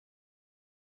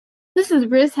This is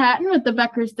Riz Hatton with the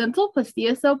Becker's Dental plus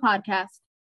DSO podcast.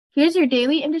 Here's your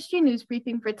daily industry news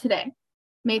briefing for today,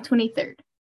 May 23rd.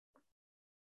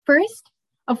 First,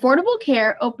 Affordable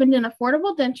Care opened an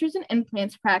affordable dentures and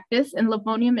implants practice in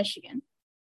Livonia, Michigan.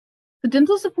 The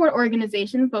dental support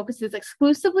organization focuses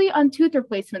exclusively on tooth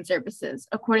replacement services,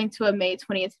 according to a May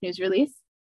 20th news release.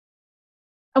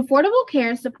 Affordable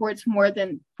Care supports more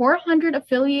than 400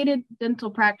 affiliated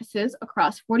dental practices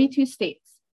across 42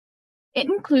 states. It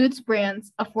includes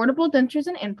brands Affordable Dentures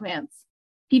and Implants,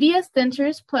 PDS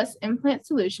Dentures plus Implant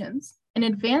Solutions, and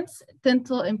Advanced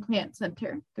Dental Implant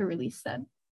Center, the release said.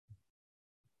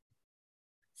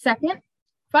 Second,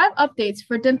 5 updates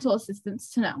for dental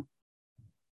assistants to know.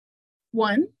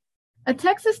 1. A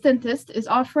Texas dentist is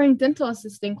offering dental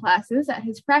assisting classes at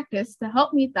his practice to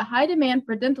help meet the high demand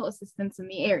for dental assistants in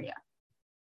the area.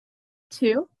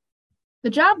 2. The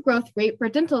job growth rate for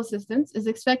dental assistants is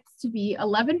expected to be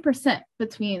 11%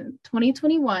 between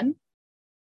 2020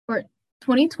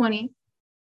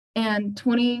 and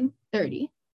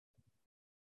 2030.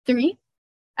 3.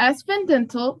 Aspen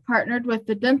Dental partnered with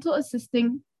the Dental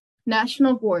Assisting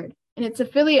National Board and its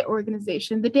affiliate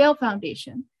organization, the Dale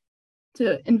Foundation,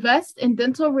 to invest in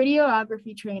dental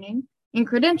radiography training and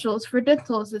credentials for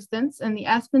dental assistants in the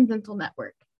Aspen Dental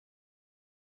Network.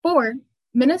 4.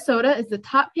 Minnesota is the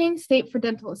top-paying state for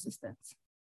dental assistants.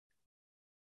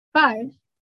 5.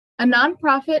 A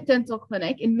nonprofit dental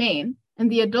clinic in Maine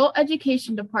and the Adult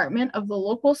Education Department of the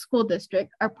local school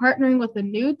district are partnering with a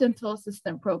new dental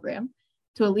assistant program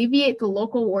to alleviate the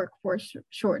local workforce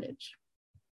shortage.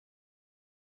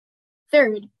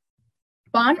 Third,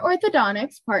 Bond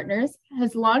Orthodontics Partners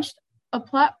has launched a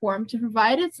platform to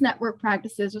provide its network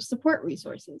practices with support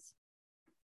resources.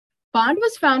 Bond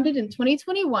was founded in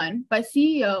 2021 by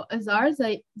CEO Azar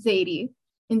Zaidi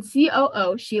and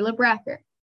COO Sheila Bracker.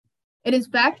 It is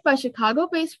backed by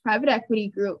Chicago-based private equity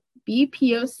group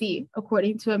BPOC,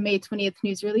 according to a May 20th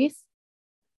news release.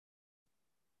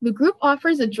 The group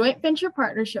offers a joint venture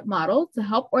partnership model to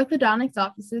help orthodontics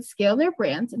offices scale their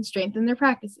brands and strengthen their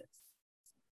practices.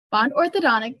 Bond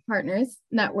Orthodontic Partners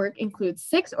Network includes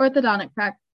 6 orthodontic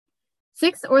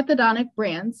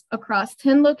brands across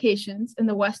 10 locations in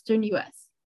the Western U.S.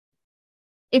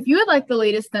 If you would like the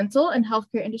latest dental and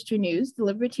healthcare industry news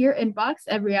delivered to your inbox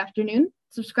every afternoon,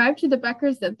 subscribe to the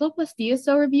Becker's Dental plus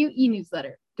DSO Review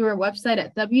e-newsletter through our website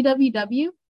at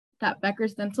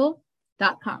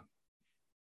www.beckersdental.com.